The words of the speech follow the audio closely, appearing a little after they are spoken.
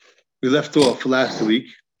We left off last week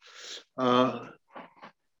uh,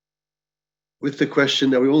 with the question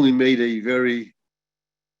that we only made a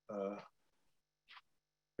uh,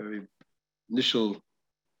 very initial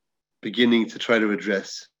beginning to try to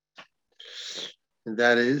address, and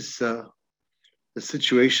that is the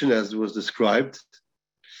situation as was described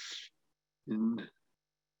in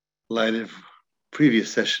light of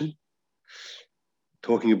previous session,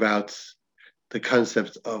 talking about the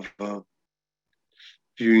concept of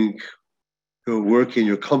viewing your work in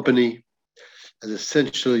your company as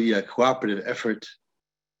essentially a cooperative effort,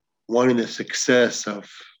 wanting the success of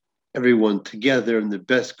everyone together in the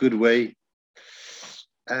best good way,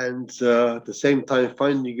 and at the same time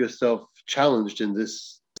finding yourself challenged in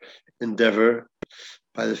this endeavor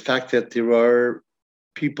by the fact that there are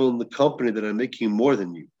people in the company that are making more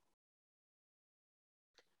than you.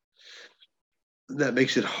 That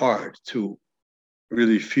makes it hard to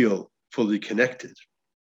really feel fully connected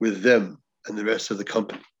with them and the rest of the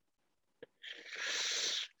company.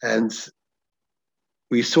 And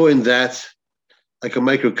we saw in that like a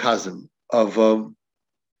microcosm of what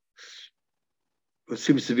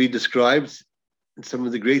seems to be described in some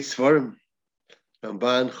of the great Svarim,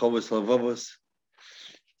 Ramban, Chovos HaLevavos,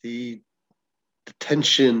 the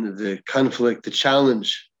tension, the conflict, the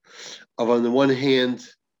challenge of, on the one hand,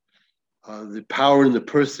 the power in the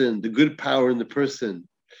person, the good power in the person,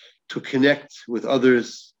 to connect with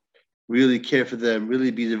others, really care for them, really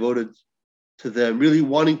be devoted to them, really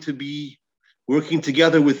wanting to be working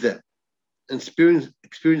together with them and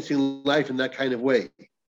experiencing life in that kind of way,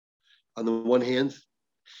 on the one hand.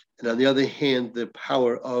 And on the other hand, the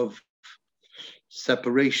power of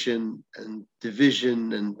separation and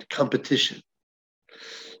division and competition.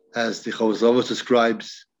 As the Chovos HaLevavos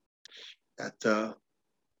describes, that the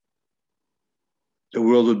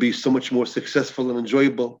world would be so much more successful and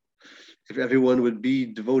enjoyable if everyone would be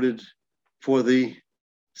devoted for the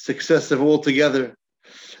success of all together.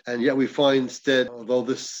 And yet we find instead, although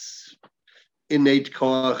this innate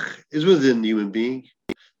koach is within the human being,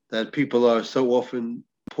 that people are so often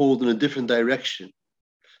pulled in a different direction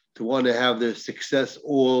to want to have their success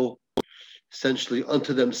all essentially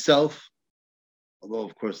unto themselves, although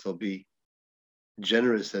of course they'll be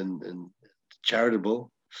generous and charitable,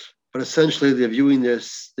 but essentially they're viewing their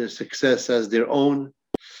success as their own,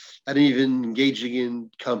 and even engaging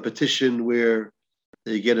in competition where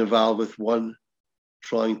they get involved with one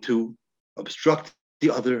trying to obstruct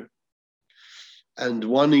the other and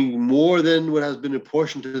wanting more than what has been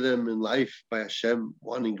apportioned to them in life by Hashem,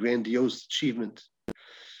 wanting grandiose achievement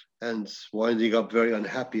and winding up very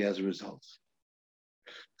unhappy as a result,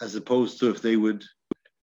 as opposed to if they would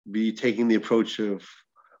be taking the approach of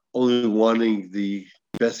only wanting the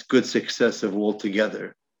best good success of all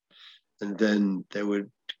together, and then they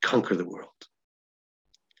would conquer the world.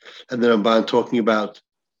 And then Ramban talking about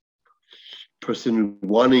a person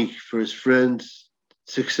wanting for his friends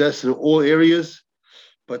success in all areas,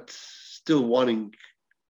 but still wanting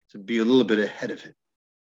to be a little bit ahead of him.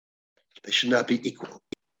 They should not be equal.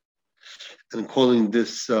 And calling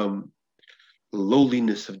this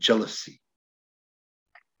lowliness of jealousy,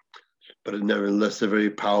 but nevertheless a very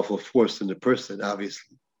powerful force in the person,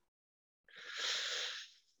 obviously.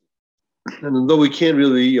 And although we can't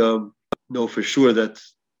really know for sure that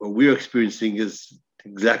what we're experiencing is the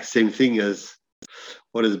exact same thing as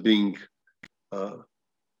what is being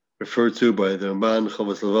referred to by the Ramban,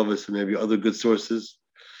 Chovos HaLevavos, and maybe other good sources,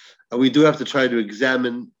 and we do have to try to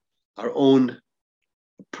examine our own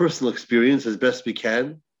personal experience as best we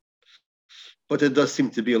can, but there does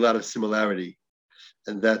seem to be a lot of similarity,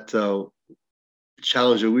 and that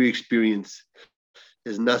challenge that we experience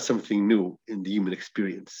is not something new in the human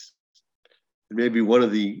experience. It may be one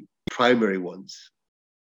of the primary ones.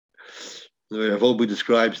 Volbe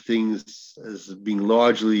describes things as being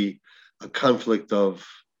largely a conflict of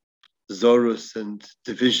zorus and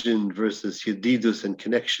division versus yedidus and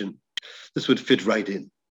connection. This would fit right in.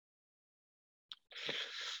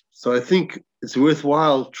 So I think it's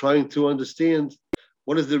worthwhile trying to understand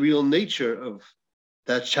what is the real nature of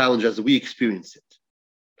that challenge as we experience it.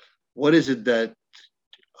 What is it that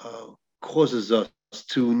causes us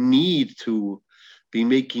to need to be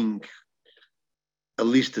making at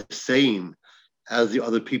least the same as the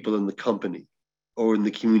other people in the company or in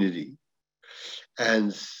the community,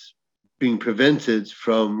 and being prevented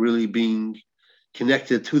from really being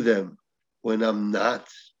connected to them when I'm not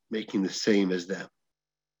making the same as them?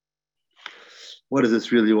 What is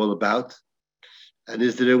this really all about? And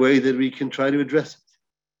is there a way that we can try to address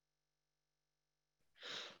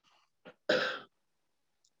it?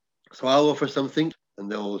 So I'll offer something,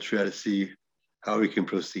 and then we'll try to see how we can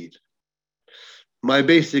proceed. My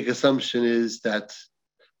basic assumption is that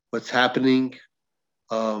what's happening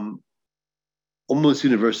almost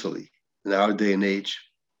universally in our day and age,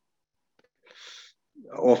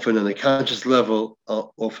 often on a conscious level,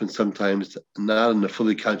 often sometimes not on a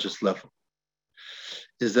fully conscious level,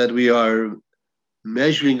 is that we are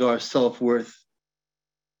measuring our self-worth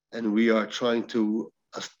and we are trying to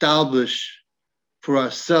establish for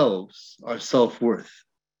ourselves our self-worth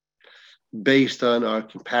based on our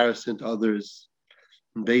comparison to others,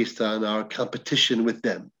 based on our competition with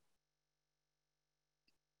them.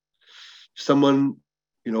 Someone,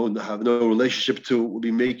 have no relationship to will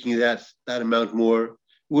be making that amount more,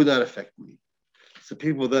 would not affect me. It's the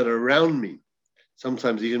people that are around me,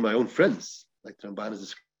 sometimes even my own friends, like Ramban is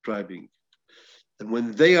describing. And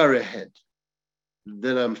when they are ahead,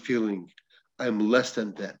 then I'm feeling I'm less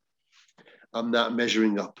than them. I'm not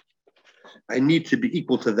measuring up. I need to be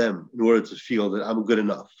equal to them in order to feel that I'm good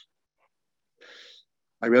enough.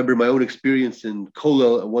 I remember my own experience in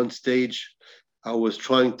Kollel at one stage. I was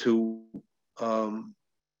trying to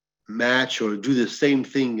match or do the same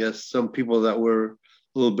thing as some people that were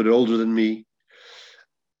a little bit older than me,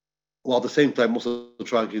 while at the same time also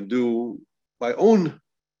trying to do my own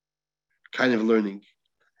kind of learning.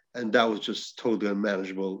 And that was just totally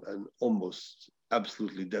unmanageable and almost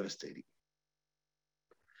absolutely devastating.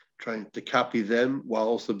 Trying to copy them while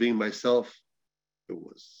also being myself, it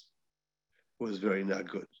was very not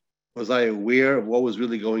good. Was I aware of what was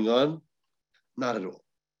really going on? Not at all.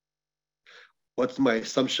 What's my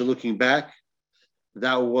assumption looking back?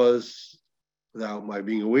 That was, without my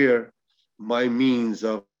being aware, my means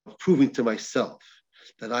of proving to myself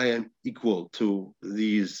that I am equal to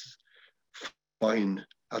these fine,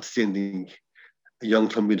 outstanding young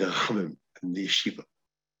Talmidei Chachamim in the yeshiva.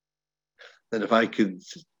 That if I could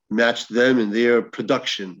match them in their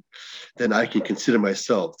production, then I can consider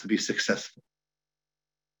myself to be successful.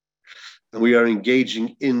 And we are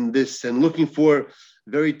engaging in this and looking for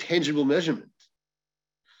very tangible measurement.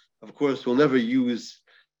 Of course, we'll never use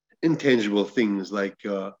intangible things like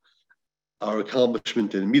our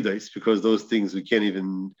accomplishment in midas, because those things we can't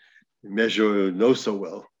even measure or know so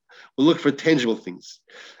well. We'll look for tangible things.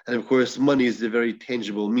 And of course, money is a very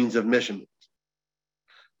tangible means of measurement.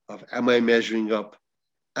 Of am I measuring up?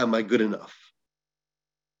 Am I good enough?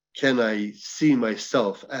 Can I see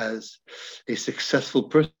myself as a successful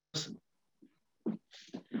person?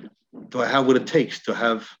 Do I have what it takes to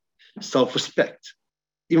have self-respect,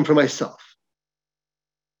 even for myself?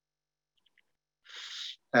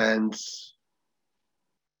 And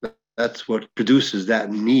that's what produces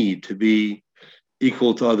that need to be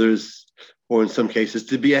equal to others, or in some cases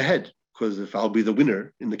to be ahead. Because if I'll be the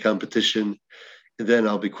winner in the competition, then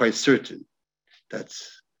I'll be quite certain that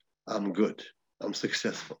I'm good, I'm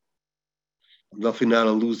successful. I'm definitely not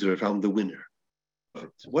a loser if I'm the winner.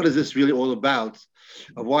 But what is this really all about?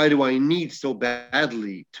 Why do I need so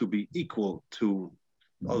badly to be equal to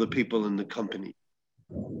other people in the company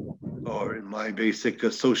or in my basic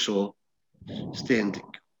social standing?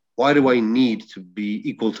 Why do I need to be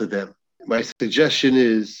equal to them? My suggestion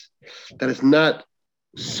is that it's not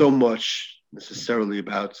so much necessarily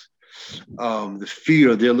about the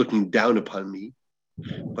fear they're looking down upon me,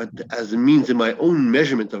 but as a means in my own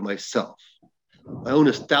measurement of myself, my own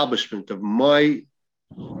establishment of my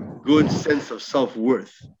good sense of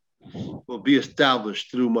self-worth will be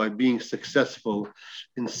established through my being successful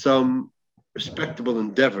in some respectable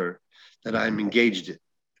endeavor that I'm engaged in.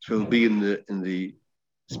 So it'll be in the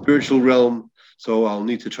spiritual realm, so I'll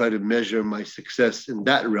need to try to measure my success in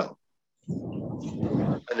that realm.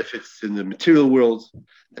 And if it's in the material world,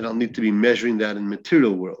 then I'll need to be measuring that in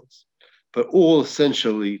material worlds. But all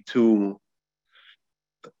essentially to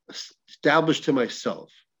establish to myself,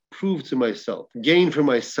 prove to myself, gain for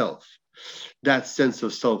myself that sense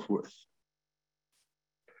of self-worth,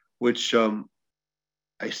 which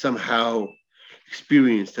I somehow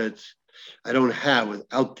experience that I don't have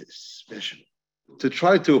without this measurement. To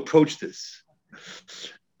try to approach this,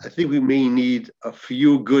 I think we may need a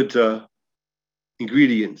few good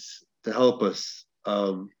ingredients to help us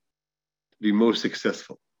be most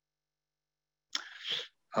successful.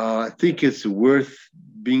 I think it's worth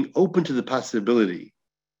being open to the possibility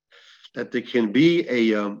that there can be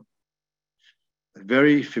a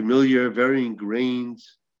very familiar, very ingrained,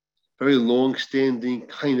 very long-standing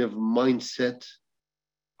kind of mindset,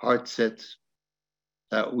 heart set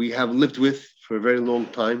that we have lived with for a very long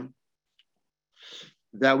time,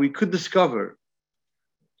 that we could discover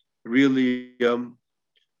really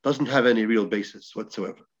doesn't have any real basis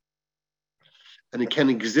whatsoever. And it can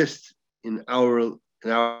exist in our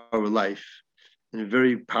life in a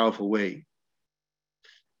very powerful way,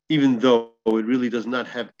 even though it really does not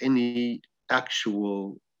have any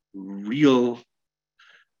actual real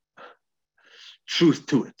truth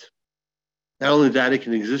to it. Not only that, it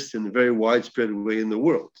can exist in a very widespread way in the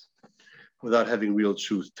world without having real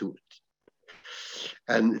truth to it.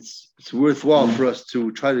 And it's worthwhile for us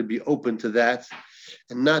to try to be open to that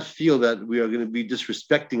and not feel that we are going to be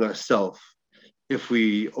disrespecting ourselves if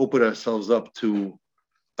we open ourselves up to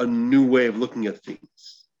a new way of looking at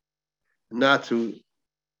things, not to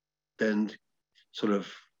then sort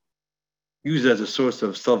of use it as a source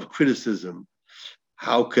of self-criticism.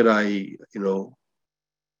 How could I,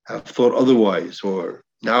 have thought otherwise? Or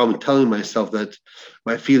now I'm telling myself that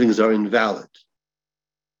my feelings are invalid.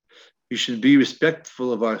 We should be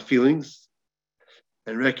respectful of our feelings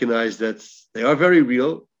and recognize that they are very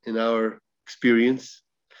real in our experience,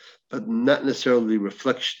 but not necessarily a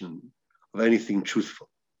reflection of anything truthful.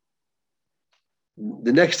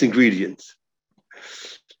 The next ingredient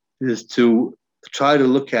is to try to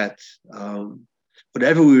look at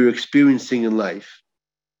whatever we were experiencing in life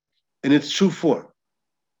in its true form.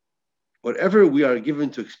 Whatever we are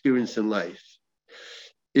given to experience in life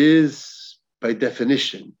is, by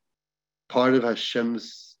definition, part of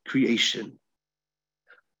Hashem's creation,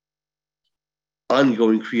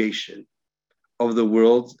 ongoing creation of the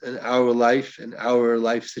world and our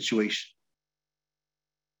life situation.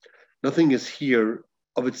 Nothing is here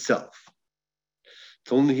of itself.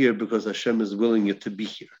 It's only here because Hashem is willing it to be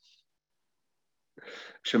here.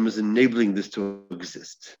 Hashem is enabling this to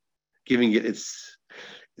exist, giving it its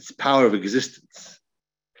power of existence.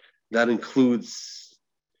 That includes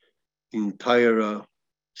the entire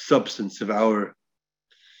substance of our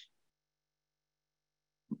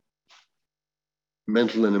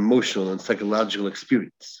mental and emotional and psychological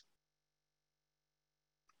experience.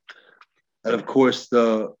 And of course,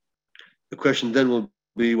 the question then will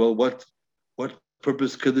be, well, what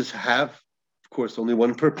purpose could this have? Of course, only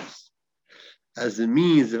one purpose, as a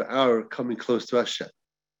means of our coming close to Hashem.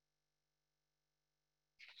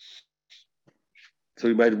 So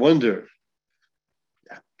we might wonder,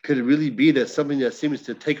 could it really be that something that seems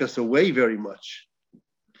to take us away very much,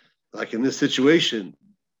 like in this situation,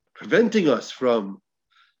 preventing us from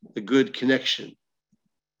the good connection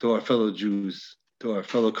to our fellow Jews, to our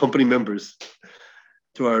fellow company members,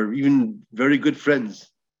 to our even very good friends?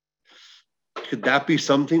 Could that be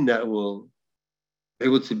something that will be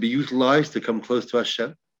able to be utilized to come close to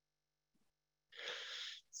Hashem?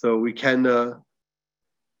 So we can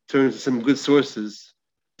turn to some good sources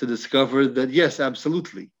to discover that, yes,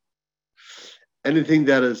 absolutely. Anything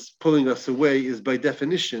that is pulling us away is by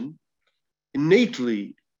definition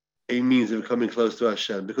innately a means of coming close to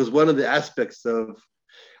Hashem, because one of the aspects of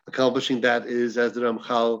accomplishing that is, as the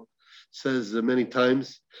Ramchal says many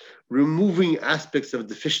times, removing aspects of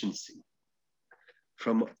deficiency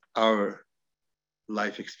from our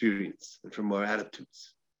life experience and from our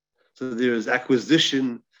attitudes. So there is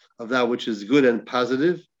acquisition of that which is good and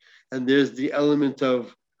positive, and there's the element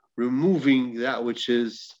of removing that which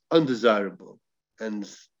is undesirable and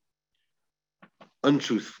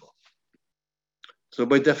untruthful. So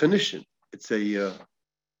by definition, it's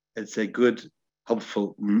a good,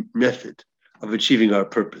 helpful method of achieving our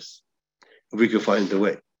purpose, if we can find the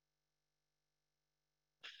way.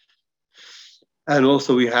 And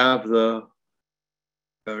also we have the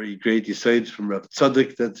very great insight from Rav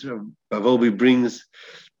Tzadok that Rav Wolbe brings,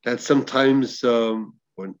 that sometimes,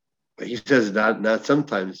 when he says that, not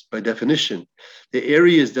sometimes, by definition, the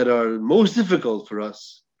areas that are most difficult for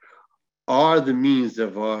us are the means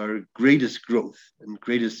of our greatest growth and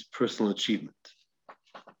greatest personal achievement.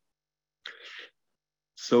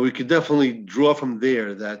 So we could definitely draw from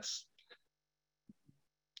there that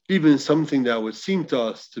even something that would seem to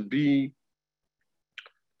us to be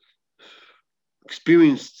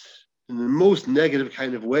experienced in the most negative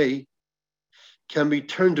kind of way can be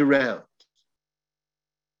turned around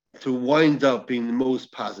to wind up being the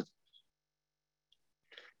most positive.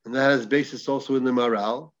 And that has basis also in the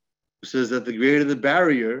Maharal, who says that the greater the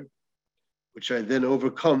barrier, which I then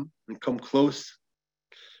overcome and come close,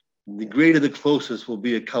 the greater the closeness will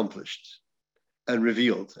be accomplished and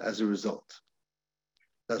revealed as a result.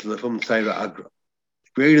 That's Lefum Tzaira Agra.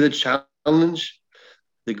 The greater the challenge,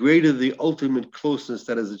 the greater the ultimate closeness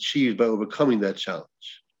that is achieved by overcoming that challenge.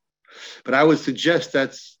 But I would suggest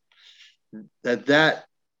that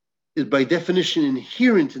is by definition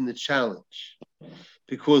inherent in the challenge,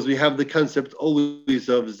 because we have the concept always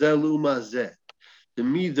of Zeh L'Uma Zeh. The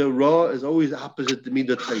Midah Ra is always opposite the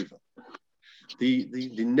Midah Taiva.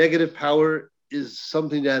 The negative power is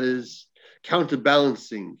something that is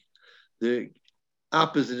counterbalancing the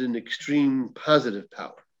opposite and extreme positive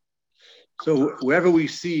power. So wherever we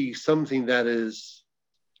see something that is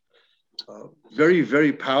very,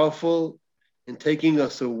 very powerful in taking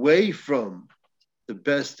us away from the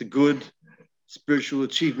best good spiritual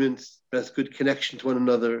achievements, best good connection to one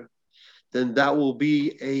another, then that will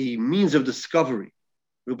be a means of discovery.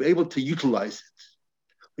 We'll be able to utilize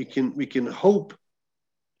it. We can hope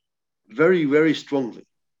very, very strongly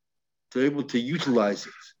to be able to utilize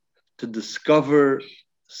it, to discover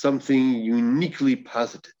something uniquely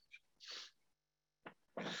positive.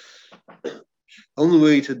 Only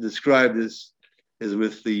way to describe this is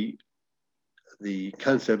with the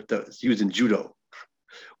concept that's used in judo,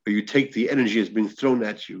 where you take the energy that's being thrown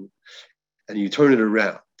at you and you turn it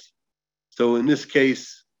around. So in this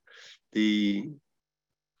case, the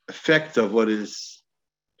effect of what is,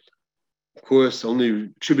 of course,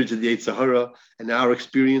 only attributed to the Yetzer Hara and our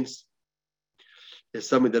experience is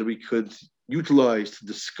something that we could utilize to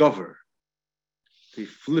discover the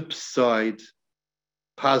flip side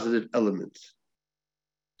positive element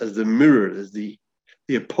as the mirror, as the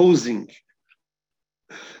opposing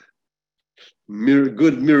mirror,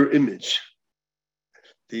 good mirror image,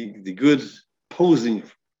 the good opposing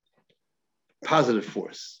positive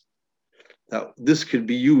force. Now, this could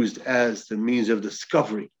be used as the means of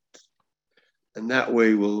discovery. And that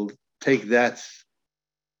way we'll take that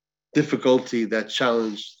difficulty, that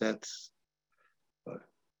challenge, that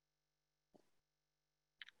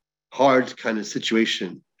hard kind of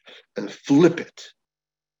situation and flip it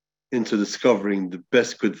into discovering the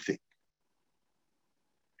best good thing.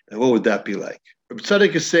 And what would that be like? Reb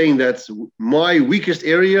Tzadok is saying that's my weakest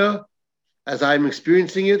area as I'm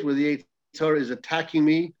experiencing it, where the Yetzer Hara is attacking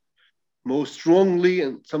me most strongly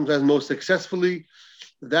and sometimes most successfully.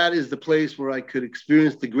 That is the place where I could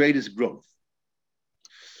experience the greatest growth.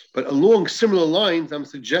 But along similar lines, I'm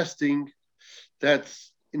suggesting that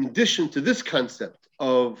in addition to this concept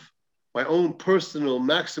of my own personal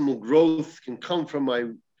maximal growth can come from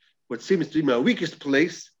what seems to be my weakest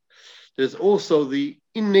place, there's also the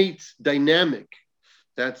innate dynamic,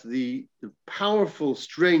 that's the powerful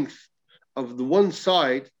strength of the one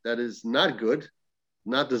side that is not good,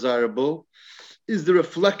 not desirable, is the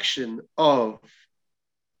reflection of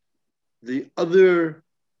the other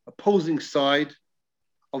opposing side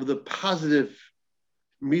of the positive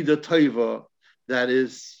midah tova that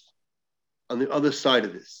is on the other side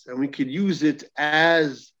of this. And we could use it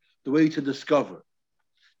as the way to discover.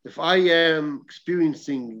 If I am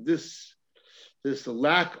experiencing this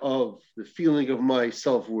lack of the feeling of my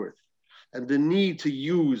self-worth and the need to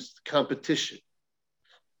use competition,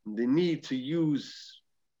 the need to use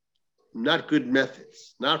not good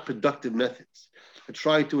methods, not productive methods, to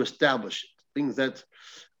try to establish it, things that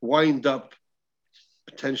wind up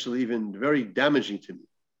potentially even very damaging to me,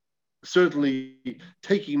 certainly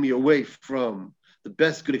taking me away from the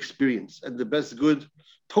best good experience and the best good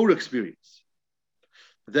Torah experience,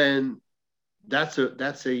 then that's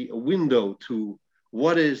a window to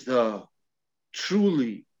what is the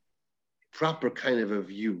truly proper kind of a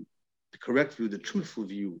view, the correct view, the truthful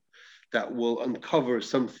view that will uncover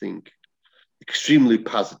something extremely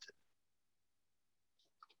positive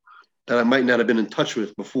that I might not have been in touch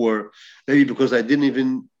with before, maybe because I didn't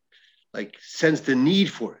even sense the need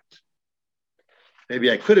for it. Maybe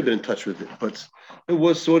I could have been in touch with it, but it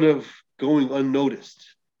was sort of going unnoticed.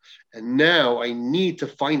 And now I need to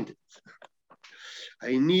find it.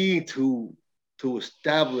 I need to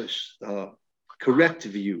establish the correct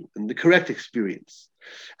view and the correct experience.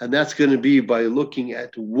 And that's going to be by looking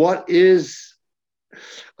at what is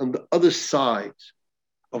on the other side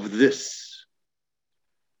of this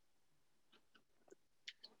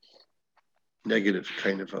negative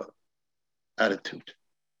kind of attitude,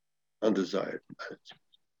 undesired attitude,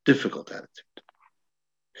 difficult attitude.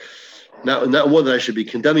 Now, not one that I should be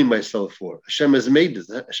condemning myself for. Hashem has made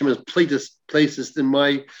this. Hashem has placed this in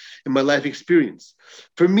my life experience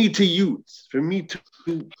for me to use, for me to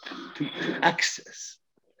access.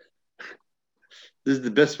 This is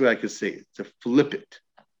the best way I could say it, to flip it.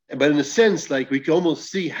 But in a sense, we can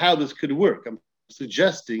almost see how this could work. I'm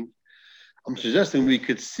suggesting we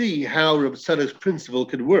could see how Reb Tzadok's principle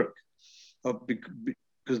could work.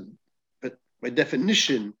 Because by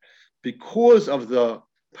definition, because of the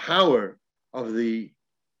power of the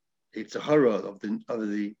Yetzer Hara, of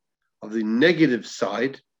the negative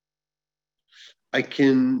side, I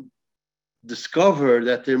can discover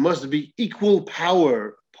that there must be equal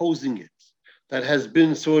power opposing it that has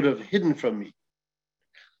been sort of hidden from me,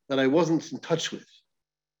 that I wasn't in touch with.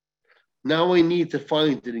 Now I need to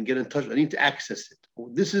find it and get in touch. I need to access it.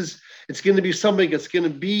 It's going to be something that's going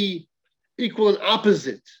to be equal and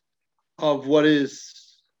opposite of what is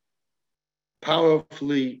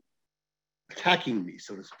powerfully attacking me,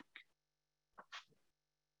 so to speak.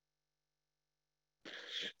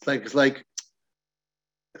 It's like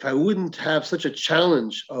if I wouldn't have such a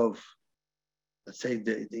challenge of, let's say,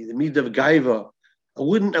 the midah of gaiva, I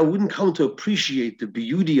wouldn't come to appreciate the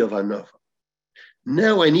beauty of anava.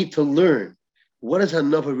 Now I need to learn what is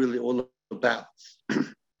anava really all about.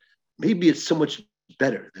 Maybe it's so much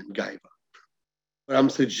better than gaiva. What I'm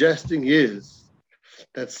suggesting is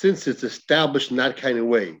that since it's established in that kind of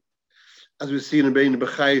way, as we see in Rebbeinu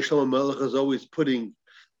Bechai, Shlomo Melech is always putting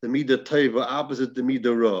the midah teva opposite the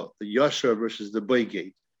midah ra, the yashar versus the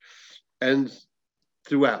boigate, and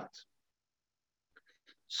throughout.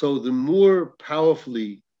 So the more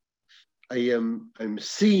powerfully I'm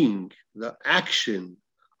seeing the action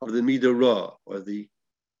of the midah ra, or the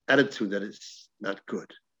attitude that is not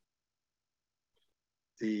good,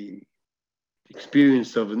 the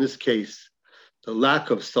experience of, in this case, the lack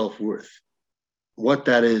of self-worth, what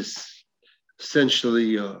that is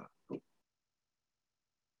essentially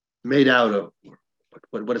made out of,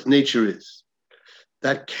 what its nature is,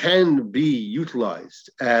 that can be utilized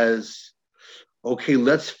as, okay,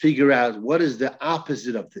 let's figure out what is the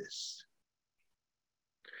opposite of this.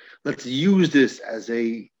 Let's use this as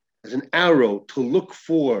an arrow to look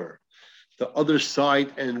for the other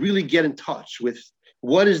side and really get in touch with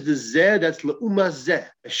what is the zeh that's le'uma zeh.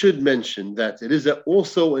 I should mention that it is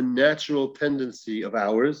also a natural tendency of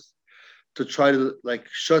ours to try to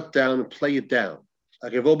shut down and play it down.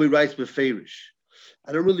 Like Evobi writes Beferish,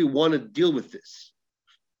 I don't really want to deal with this.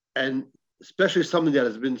 And especially something that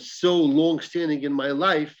has been so long-standing in my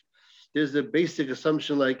life, there's a basic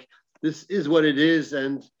assumption like, this is what it is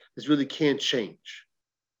and this really can't change.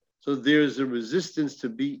 So there's a resistance to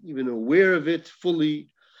be even aware of it fully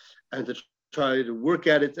and to try to work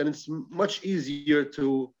at it. And it's much easier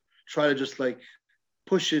to try to just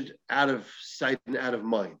push it out of sight and out of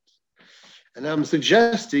mind. And I'm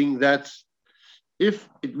suggesting that if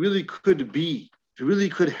it really could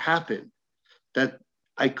happen, that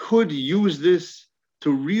I could use this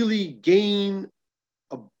to really gain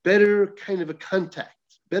a better kind of a contact,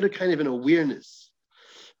 better kind of an awareness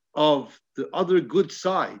of the other good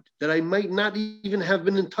side that I might not even have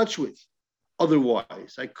been in touch with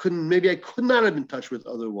otherwise. I could not have been in touch with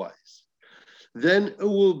otherwise. Then it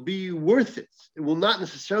will be worth it. It will not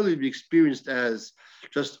necessarily be experienced as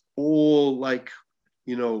just all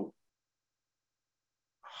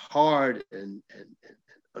hard and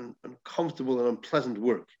uncomfortable and unpleasant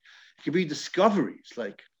work. It could be discoveries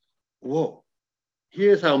like, whoa,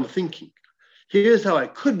 here's how I'm thinking. Here's how I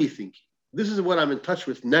could be thinking. This is what I'm in touch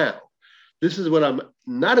with now. This is what I'm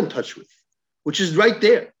not in touch with, which is right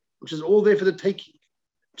there, which is all there for the taking.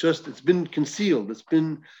 Just, it's been concealed. It's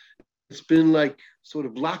been sort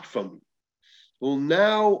of blocked from me. Well,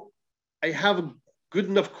 now I have a good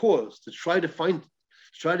enough cause to try to find it,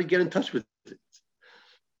 to try to get in touch with it,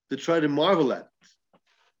 to try to marvel at it.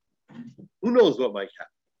 Who knows what might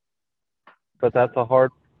happen? But that's a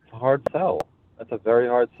hard sell. That's a very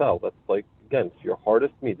hard sell. That's again, it's your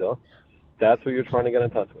hardest midah. That's what you're trying to get in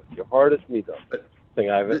touch with. Your hardest midah. Saying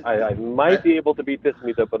I might be able to beat this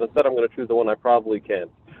midah, but instead I'm going to choose the one I probably can't.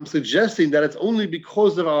 I'm suggesting that it's only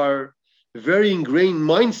because of our very ingrained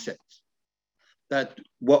mindset that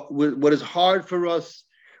what is hard for us,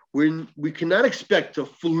 we cannot expect to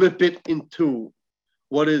flip it into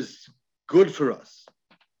what is good for us.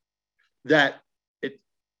 That it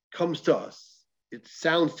comes to us, it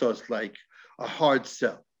sounds to us like a hard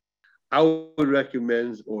sell. I would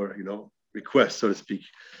recommend, or request, so to speak,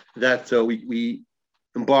 that we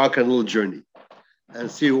embark on a little journey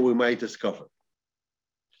and see what we might discover.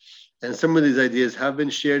 And some of these ideas have been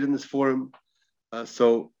shared in this forum,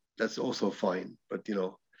 so that's also fine. But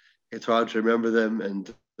it's hard to remember them,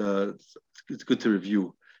 and it's good to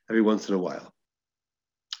review every once in a while.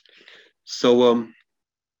 So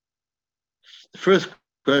the first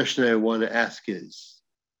question I want to ask is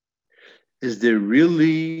there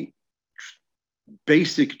really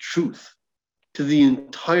basic truth to the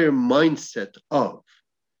entire mindset of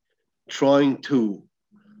trying to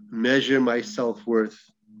measure my self-worth,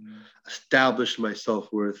 establish my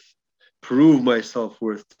self-worth, prove my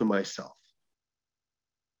self-worth to myself?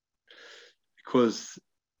 Because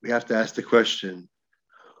we have to ask the question,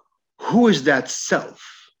 who is that self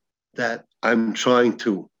that I'm trying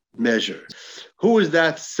to measure? Who is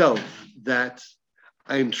that self that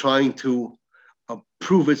I'm trying to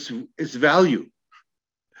prove its value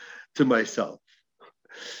to myself?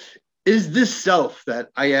 Is this self that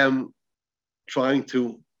I am trying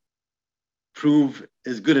to prove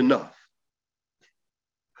is good enough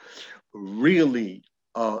really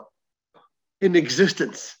in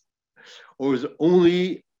existence? Or is it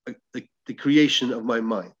only the creation of my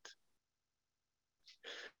mind.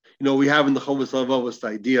 We have in the Chovos HaLevavos the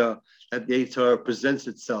idea that the Yetzer Hara presents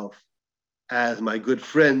itself as my good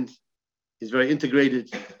friend. He's very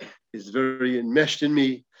integrated. He's very enmeshed in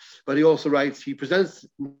me. But he also writes, he presents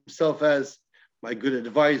himself as my good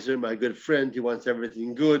advisor, my good friend. He wants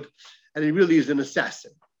everything good. And he really is an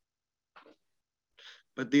assassin.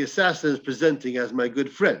 But the assassin is presenting as my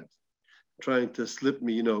good friend, trying to slip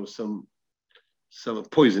me, some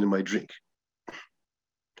poison in my drink.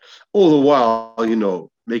 All the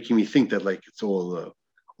while, making me think that like it's all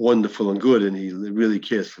wonderful and good and he really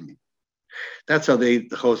cares for me. That's how the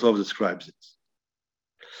Chovos HaLevavos describes it.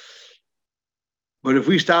 But if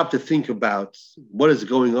we stop to think about what is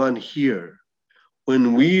going on here,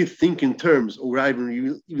 when we think in terms, or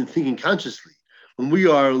even thinking consciously, when we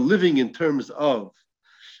are living in terms of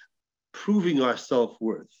proving our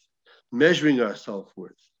self-worth, measuring our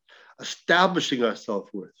self-worth, establishing our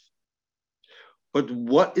self-worth, but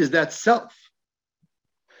what is that self?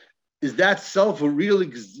 Is that self a real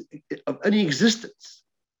of any existence?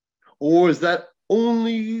 Or is that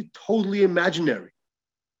only totally imaginary?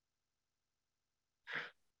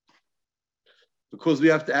 Because we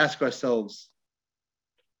have to ask ourselves,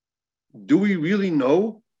 do we really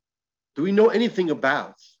know? Do we know anything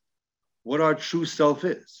about what our true self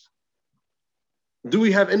is? Do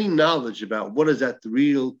we have any knowledge about what is at the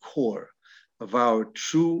real core of our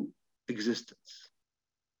true existence?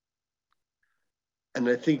 And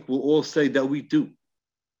I think we'll all say that we do.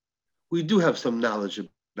 We do have some knowledge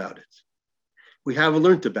about it. We have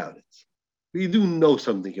learned about it. We do know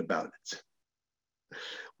something about it.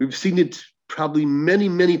 We've seen it probably many,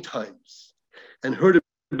 many times and heard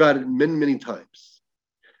about it many, many times.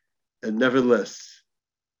 And nevertheless,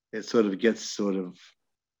 it sort of gets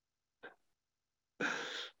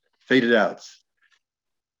faded out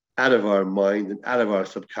of our mind and out of our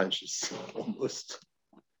subconscious almost.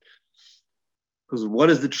 Because what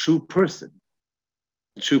is the true person?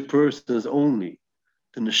 The true person is only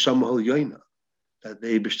the Neshama Ha'Elyoina that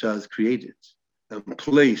the Eibishter has created and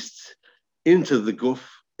placed into the Guf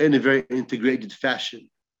in a very integrated fashion,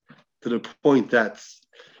 to the point that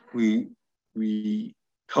we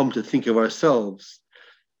come to think of ourselves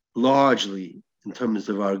largely in terms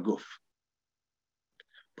of our Guf,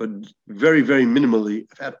 but very, very minimally,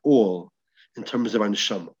 if at all, in terms of our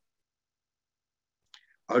Neshama.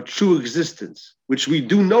 Our true existence, which we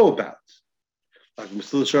do know about. Like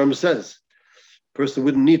Mesilas Yesharim says, a person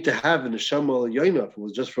wouldn't need to have a Neshama Ha'Elyoina if it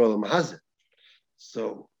was just for Olam Hazeh.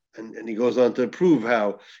 So, and he goes on to prove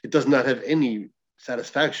how it does not have any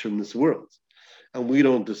satisfaction in this world. And we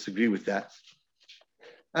don't disagree with that.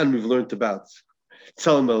 And we've learned about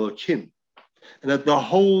Tzelem Elokim, and that the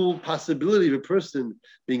whole possibility of a person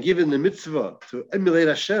being given the mitzvah to emulate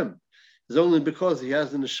Hashem is only because he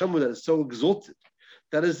has a neshama that is so exalted,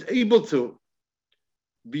 that is able to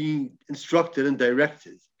be instructed and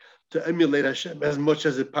directed to emulate Hashem as much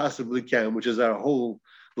as it possibly can, which is our whole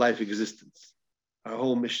life existence, our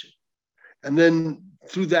whole mission. And then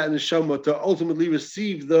through that neshama to ultimately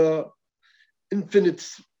receive the infinite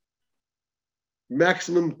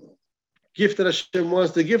maximum gift that Hashem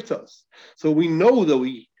wants to give to us. So we know that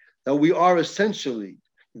we are essentially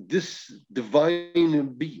this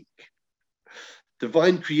divine being,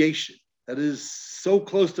 divine creation that is so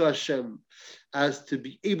close to Hashem as to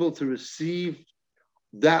be able to receive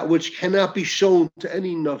that which cannot be shown to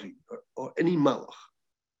any Navi or any Malach.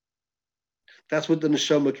 That's what the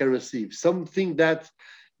Neshama can receive, something that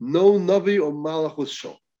no Navi or Malach was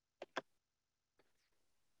shown.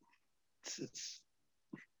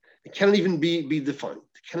 It cannot even be defined.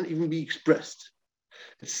 It cannot even be expressed.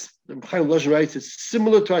 It's, Chaim Lozhin writes, it's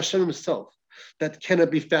similar to Hashem himself, that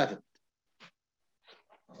cannot be fathomed.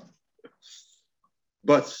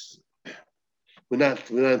 But we're not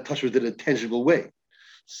in touch with it in a tangible way.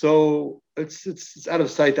 So it's out of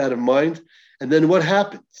sight, out of mind. And then what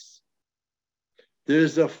happens?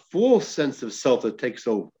 There's a false sense of self that takes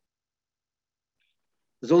over.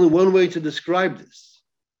 There's only one way to describe this.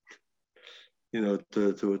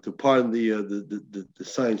 To pardon the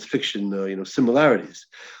science fiction, similarities.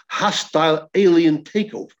 Hostile alien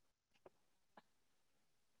takeover.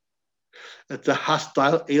 That's a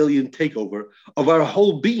hostile alien takeover of our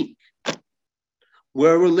whole being.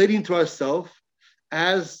 We're relating to ourselves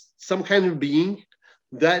as some kind of being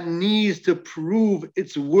that needs to prove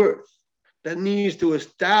its worth, that needs to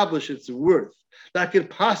establish its worth, that can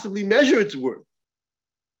possibly measure its worth.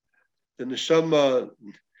 The neshama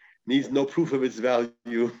needs no proof of its value.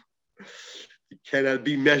 It cannot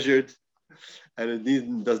be measured, and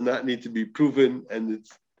it does not need to be proven, and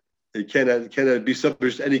it cannot be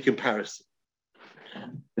subject to any comparison.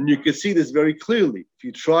 And you can see this very clearly if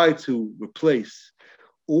you try to replace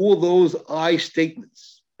all those I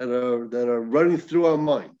statements that are running through our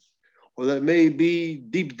minds, or that may be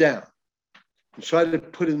deep down, and try to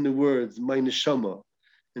put in the words my neshama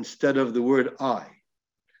instead of the word I.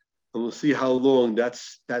 And we'll see how long that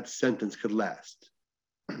sentence could last.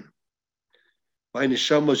 My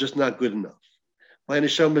neshama is just not good enough. My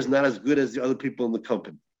neshama is not as good as the other people in the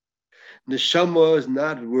company. Neshama is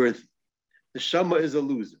not worthy. Neshama is a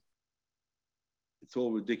loser. It's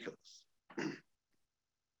all ridiculous.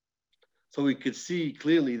 So we could see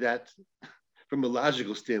clearly that, from a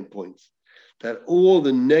logical standpoint, that all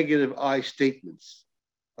the negative I statements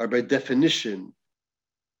are by definition,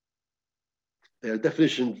 they are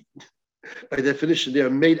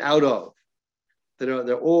made out of,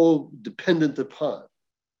 they're all dependent upon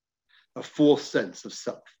a false sense of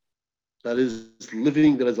self that is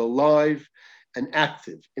living, that is alive and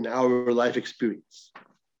active in our life experience.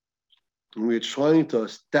 And we're trying to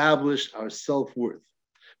establish our self-worth.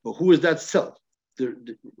 But who is that self?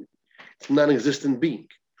 It's a non-existent being.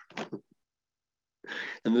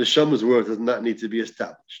 And the neshama's worth does not need to be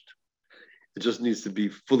established. It just needs to be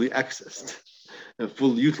fully accessed and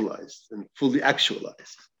fully utilized and fully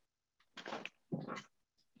actualized.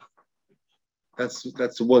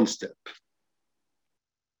 That's one step.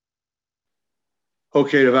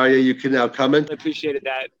 Okay, Ravaria, you can now comment. I appreciated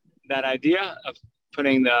that idea of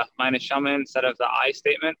putting the my neshama instead of the I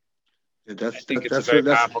statement. Yeah, I think it's a very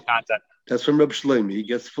powerful concept. That's from Reb Shlomi. He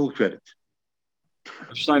gets full credit.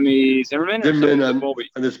 Shlomi Zimmerman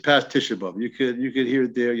on this past Tisha B'Av. You could hear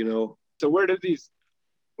it there, So where do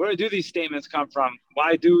these statements come from?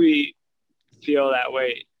 Why do we feel that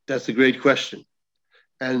way? That's a great question.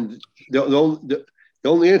 And the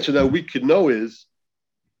only answer that we could know is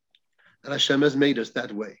that Hashem has made us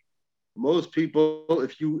that way. Most people,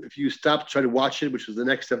 if you stop trying to watch it, which is the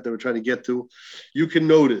next step that we're trying to get to, you can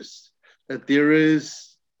notice that there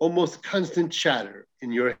is almost constant chatter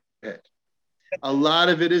in your head. A lot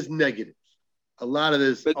of it is negative. A lot of it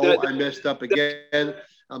is, I messed up again.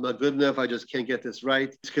 I'm not good enough. I just can't get this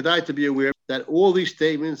right. It's kedai to be aware that all these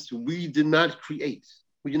statements we did not create.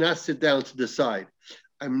 We did not sit down to decide,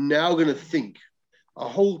 I'm now going to think a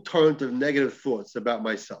whole torrent of negative thoughts about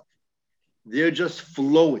myself. They're just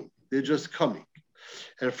flowing. They're just coming.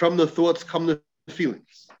 And from the thoughts come the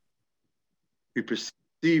feelings. We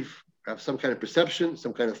perceive, have some kind of perception,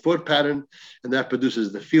 some kind of thought pattern, and that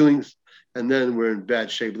produces the feelings. And then we're in bad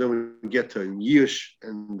shape. Then we get to yish,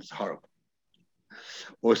 and it's horrible.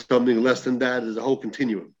 Or something less than that is a whole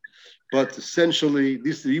continuum. But essentially,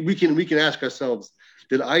 we can ask ourselves,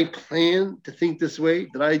 did I plan to think this way?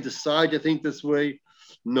 Did I decide to think this way?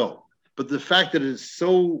 No. But the fact that it is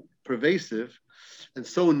so pervasive and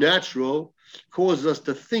so natural causes us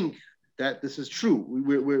to think that this is true.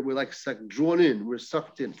 We're like drawn in, we're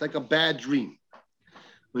sucked in. It's like a bad dream.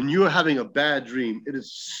 When you're having a bad dream, it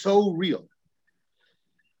is so real.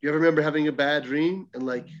 You ever remember having a bad dream and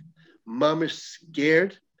like mom is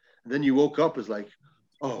scared, and then you woke up, it's like,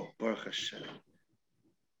 oh, Baruch Hashem.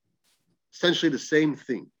 Essentially the same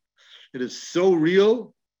thing. It is so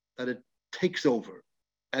real that it takes over,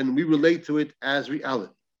 and we relate to it as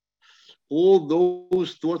reality. All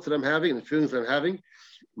those thoughts that I'm having and the feelings that I'm having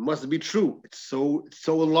must be true. It's so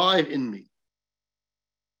alive in me.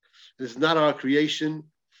 It is not our creation.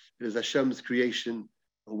 It is Hashem's creation.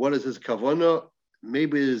 And what is his kavanah?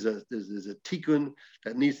 Maybe there's a tikkun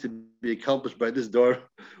that needs to be accomplished by this door.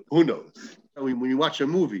 Who knows? I mean, when you watch a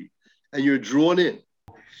movie and you're drawn in,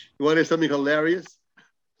 you want to hear something hilarious?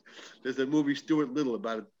 There's a movie, Stuart Little,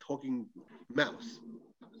 about a talking mouse.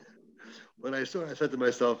 When I saw it, I said to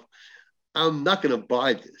myself, I'm not going to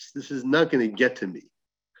buy this. This is not going to get to me.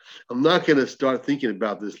 I'm not going to start thinking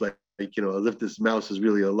about this like, as if this mouse is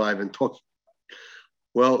really alive and talking.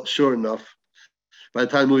 Well, sure enough, by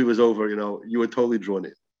the time the movie was over, you were totally drawn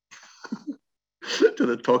in to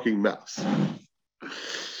the talking mouse.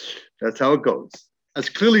 That's how it goes. As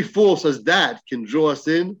clearly false as that can draw us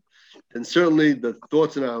in, then certainly the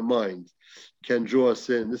thoughts in our mind can draw us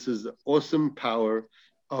in. This is the awesome power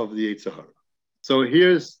of the Yetzer Hara. So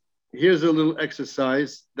here's a little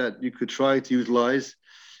exercise that you could try to utilize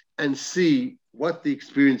and see what the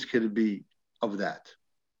experience could be of that.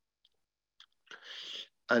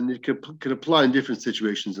 And it could apply in different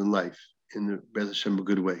situations in life, in the B'ez Hashem, a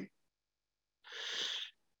good way.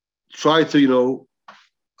 Try to,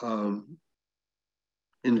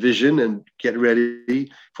 envision and get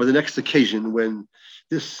ready for the next occasion when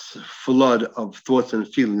this flood of thoughts and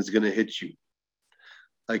feelings is going to hit you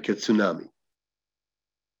like a tsunami.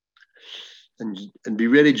 And be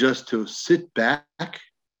ready just to sit back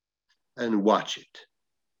and watch it.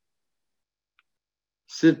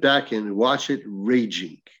 Sit back and watch it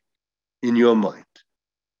raging in your mind.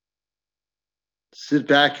 Sit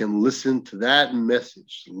back and listen to that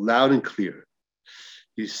message loud and clear.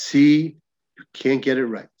 You see, you can't get it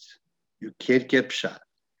right. You can't get pshat.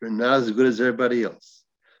 You're not as good as everybody else.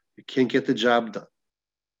 You can't get the job done.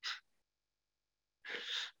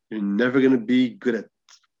 You're never going to be good at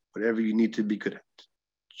whatever you need to be good at.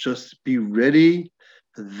 Just be ready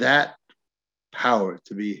for that power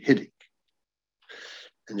to be hitting.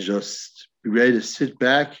 And just be ready to sit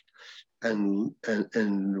back and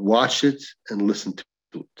watch it and listen to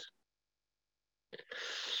it.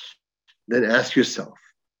 Then ask yourself,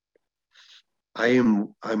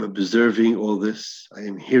 I'm observing all this, I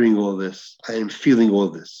am hearing all this, I am feeling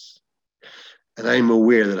all this, and I am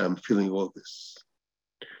aware that I'm feeling all this.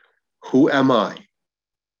 Who am I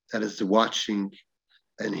that is watching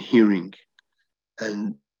and hearing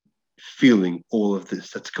and feeling all of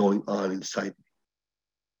this that's going on inside me?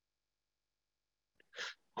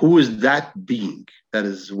 Who is that being that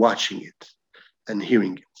is watching it and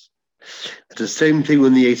hearing it? It's the same thing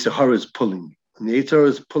when the Yetzer Hara is pulling me. When the Yetzer Hara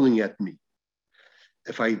is pulling at me,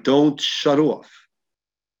 if I don't shut off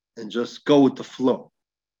and just go with the flow,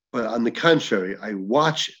 but on the contrary, I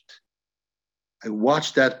watch it. I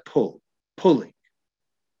watch that pulling.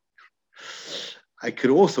 I could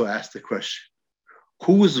also ask the question,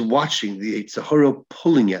 who is watching the Yetzer Hara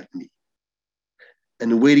pulling at me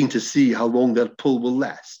and waiting to see how long that pull will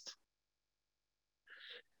last?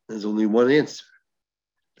 There's only one answer.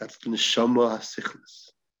 That's the Neshama HaSichlis.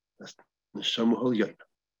 That's the Neshama HaLyona.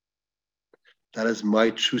 That is my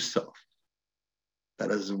true self. That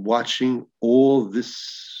is watching all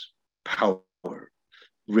this power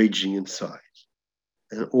raging inside.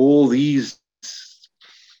 And all these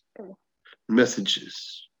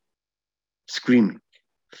messages screaming.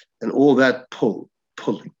 And all that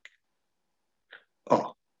pulling.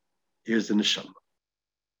 Oh, here's the neshama.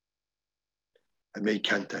 I made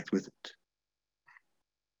contact with it.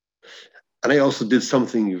 And I also did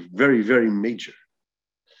something very, very major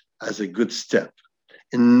as a good step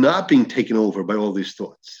in not being taken over by all these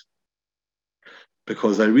thoughts.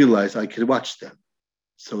 Because I realized I could watch them.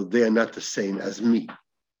 So they are not the same as me.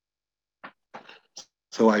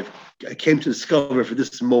 So I came to discover for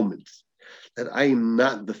this moment that I am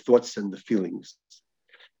not the thoughts and the feelings.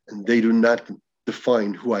 And they do not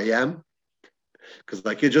define who I am, because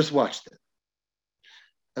I could just watch them.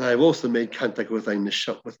 And I've also made contact with my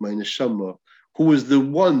neshama, who is the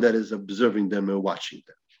one that is observing them and watching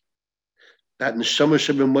them. That neshama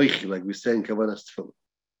shebemoichi, like we say in Kavanas Tefillah.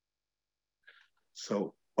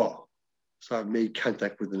 So I've made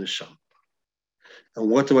contact with the neshama. And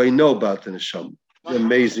what do I know about the neshama?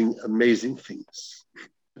 Amazing, amazing things.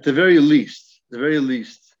 At the very least,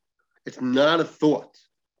 it's not a thought.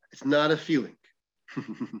 It's not a feeling.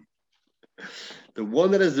 The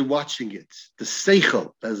one that is watching it, the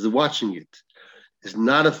seichel that is watching it, is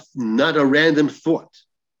not a random thought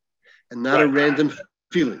and not a random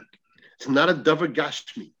feeling. It's not a davar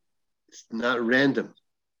gashmi. It's not random.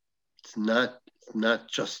 It's not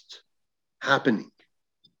just happening.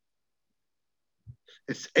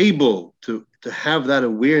 It's able to have that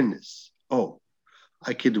awareness. Oh,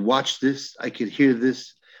 I could watch this, I could hear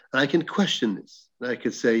this, and I can question this. And I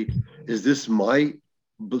could say, is this my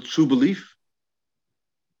true belief?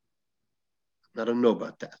 I don't know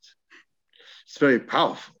about that. It's very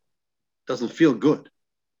powerful. It doesn't feel good.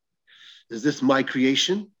 Is this my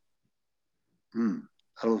creation? I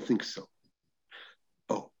don't think so.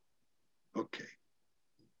 Oh, okay.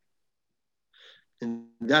 In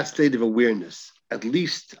that state of awareness, at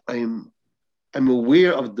least I'm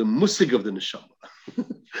aware of the musig of the neshama.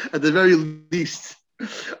 At the very least,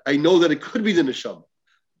 I know that it could be the neshama.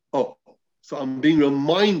 Oh, so I'm being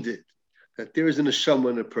reminded that there is a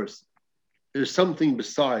neshama in a person. There's something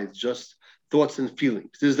besides just thoughts and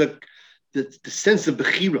feelings. There's the sense of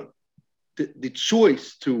bechira, the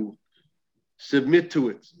choice to submit to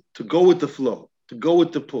it, to go with the flow, to go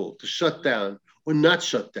with the pull, to shut down or not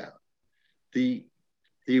shut down. The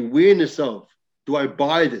awareness of, do I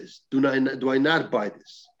buy this? Do I not buy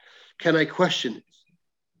this? Can I question it?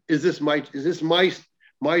 Is this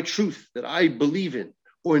my truth that I believe in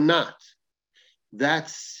or not?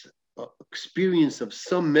 That's an experience of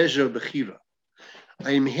some measure of bechira.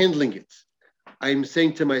 I am handling it. I am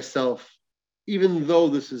saying to myself, even though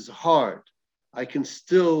this is hard, I can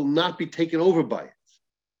still not be taken over by it.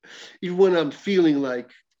 Even when I'm feeling like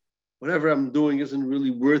whatever I'm doing isn't really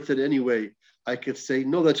worth it anyway, I could say,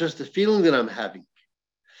 no, that's just a feeling that I'm having.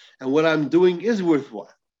 And what I'm doing is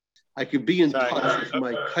worthwhile. I could be in touch with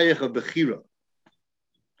my kayach of bechira.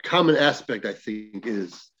 Common aspect, I think,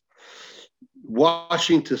 is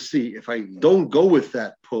watching to see if I don't go with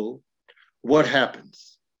that pull, what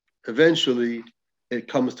happens. Eventually, it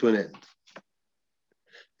comes to an end.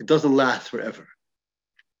 It doesn't last forever.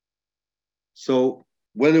 So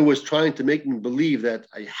when it was trying to make me believe that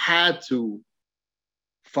I had to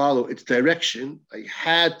follow its direction, I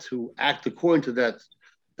had to act according to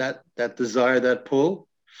that desire, that pull,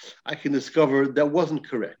 I can discover that wasn't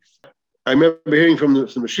correct. I remember hearing from the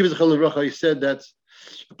Shiva Zechron Livracha, he said that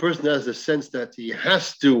a person has a sense that he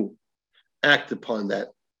has to act upon that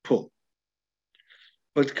pull.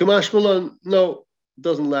 But Kamash Malan, no, it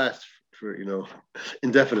doesn't last for,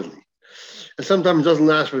 indefinitely. And sometimes it doesn't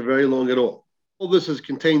last for very long at all. All this is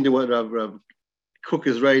contained in what Rav Kook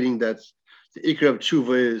is writing, that the Ikar of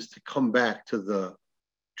Tshuva is to come back to the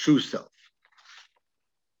true self.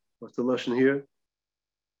 What's the lesson here?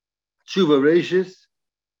 Tshuva Reishis,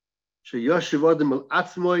 Sheyashiv Adam El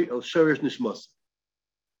Atzmoi El Sherish Nishmasa.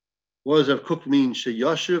 What does Rav Kook mean?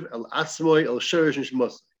 Sheyashiv El Atzmoi El Sherish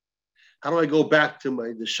Nishmasa. How do I go back to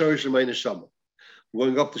the Sherish of my Neshama? I'm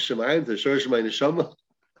going up to Shemayim, to the Sherish of my Neshama.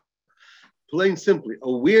 Plain simply,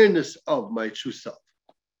 awareness of my true self.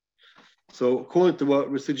 So according to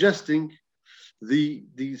what we're suggesting, the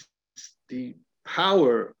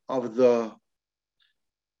power of the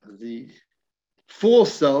full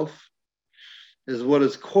self is what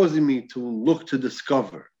is causing me to look to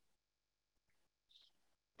discover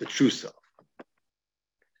the true self.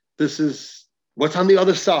 This is what's on the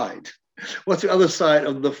other side. What's the other side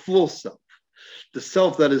of the full self? The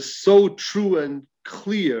self that is so true and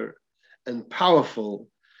clear and powerful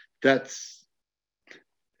that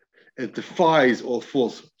it defies all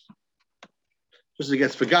falsehood. Just it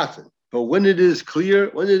gets forgotten. But when it is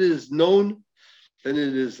clear, when it is known, then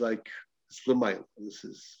it is like it's l'mayla.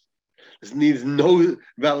 This needs no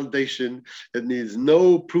validation. It needs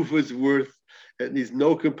no proof of its worth. It needs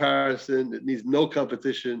no comparison. It needs no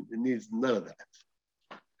competition. It needs none of that.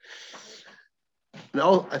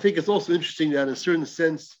 Now, I think it's also interesting that in a certain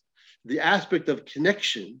sense, the aspect of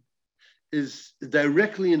connection is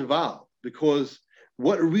directly involved, because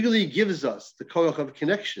what really gives us the koach of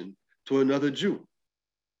connection to another Jew?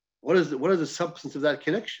 What is the substance of that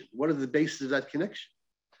connection? What is the basis of that connection?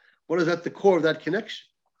 What is at the core of that connection?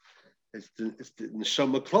 It's the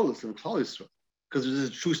neshama klolos of Klal Yisrael, because there's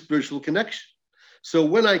a true spiritual connection. So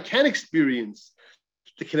when I can experience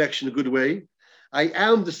the connection a good way, I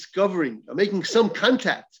am discovering, I'm making some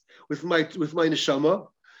contact with my neshama,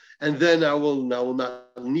 and then I will not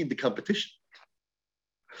need the competition.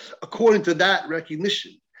 According to that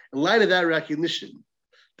recognition, in light of that recognition,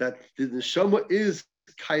 that the neshama is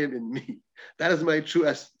kayim in me, that is my true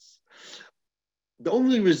essence. The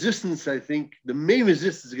only resistance, I think, the main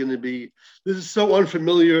resistance is going to be, this is so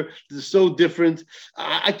unfamiliar, this is so different,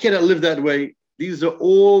 I cannot live that way. These are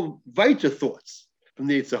all Vaita thoughts from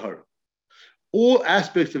the Yetzer Hara. All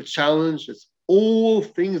aspects of challenge, it's all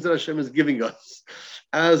things that Hashem is giving us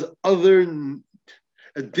as other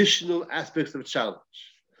additional aspects of challenge.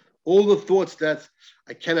 All the thoughts that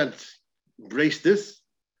I cannot embrace this,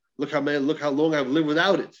 look how long I've lived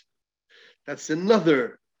without it. That's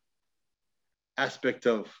another aspect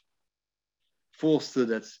of falsehood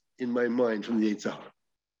that's in my mind from the Yetzer Hara.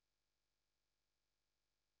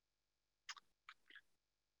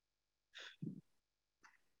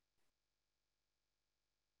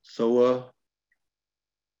 So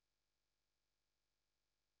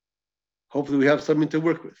hopefully we have something to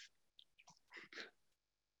work with.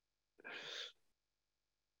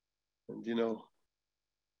 And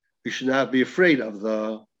we should not be afraid of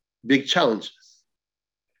the big challenges.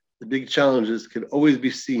 The big challenges can always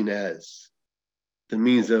be seen as the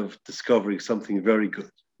means of discovering something very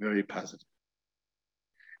good, very positive,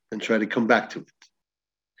 and try to come back to it.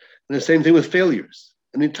 And the same thing with failures.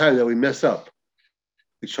 Anytime that we mess up,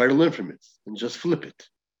 we try to learn from it and just flip it.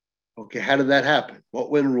 Okay, how did that happen?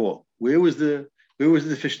 What went wrong? Where was the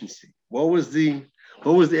deficiency? What was the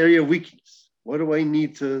area of weakness? What do I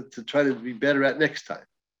need to try to be better at next time?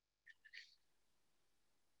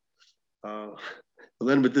 I'll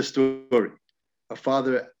end with this story. A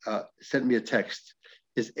father sent me a text.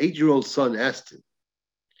 His 8-year-old son asked him,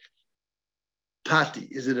 Tati,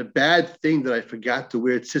 is it a bad thing that I forgot to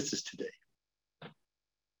wear tzitzis today? At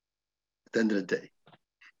the end of the day.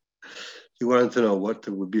 He wanted to know what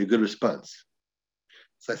would be a good response.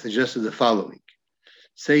 So I suggested the following.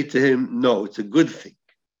 Say to him, no, it's a good thing.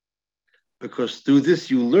 Because through this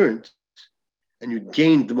you learned and you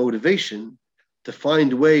gained the motivation to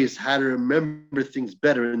find ways how to remember things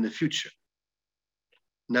better in the future.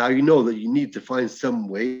 Now you know that you need to find some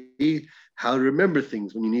way how to remember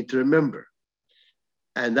things when you need to remember.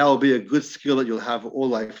 And that will be a good skill that you'll have all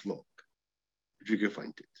life long. if you could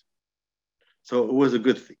find it. So it was a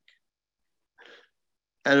good thing.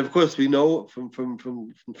 And of course, we know from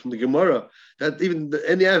the Gemara that even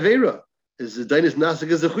any Avera is the Dainis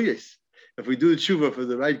Nasik as Zechuyes. If we do the tshuva for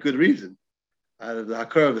the right good reason, out of the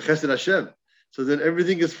Hakar of the Chesed Hashem, so then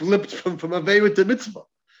everything is flipped from Avera to Mitzvah.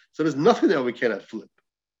 So there's nothing that we cannot flip.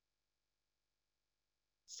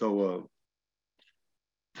 So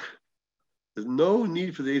there's no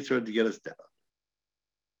need for the Yitzhak to get us down.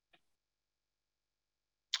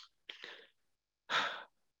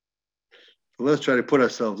 So let's try to put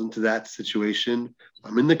ourselves into that situation.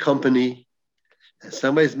 I'm in the company and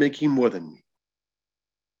somebody's making more than me.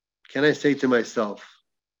 Can I say to myself,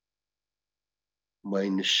 my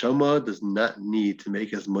neshama does not need to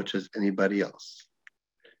make as much as anybody else.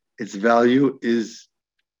 Its value is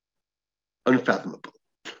unfathomable.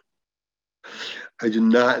 I do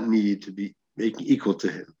not need to be making equal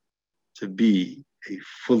to him, to be a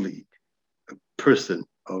person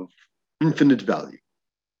of infinite value.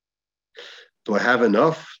 Do I have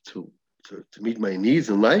enough to meet my needs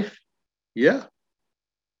in life? Yeah.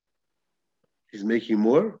 He's making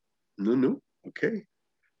more? No. Okay.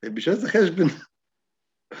 Maybe just the cheshbon.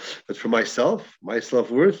 But for myself, my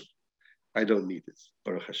self-worth, I don't need this.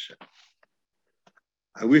 Baruch Hashem.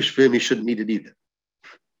 I wish for him he shouldn't need it either.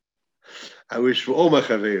 I wish for all my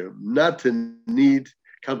chaverim not to need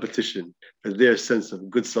competition for their sense of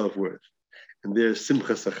good self-worth and their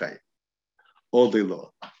simcha sachai all day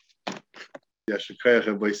long. Yashikayach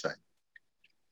and Boisai.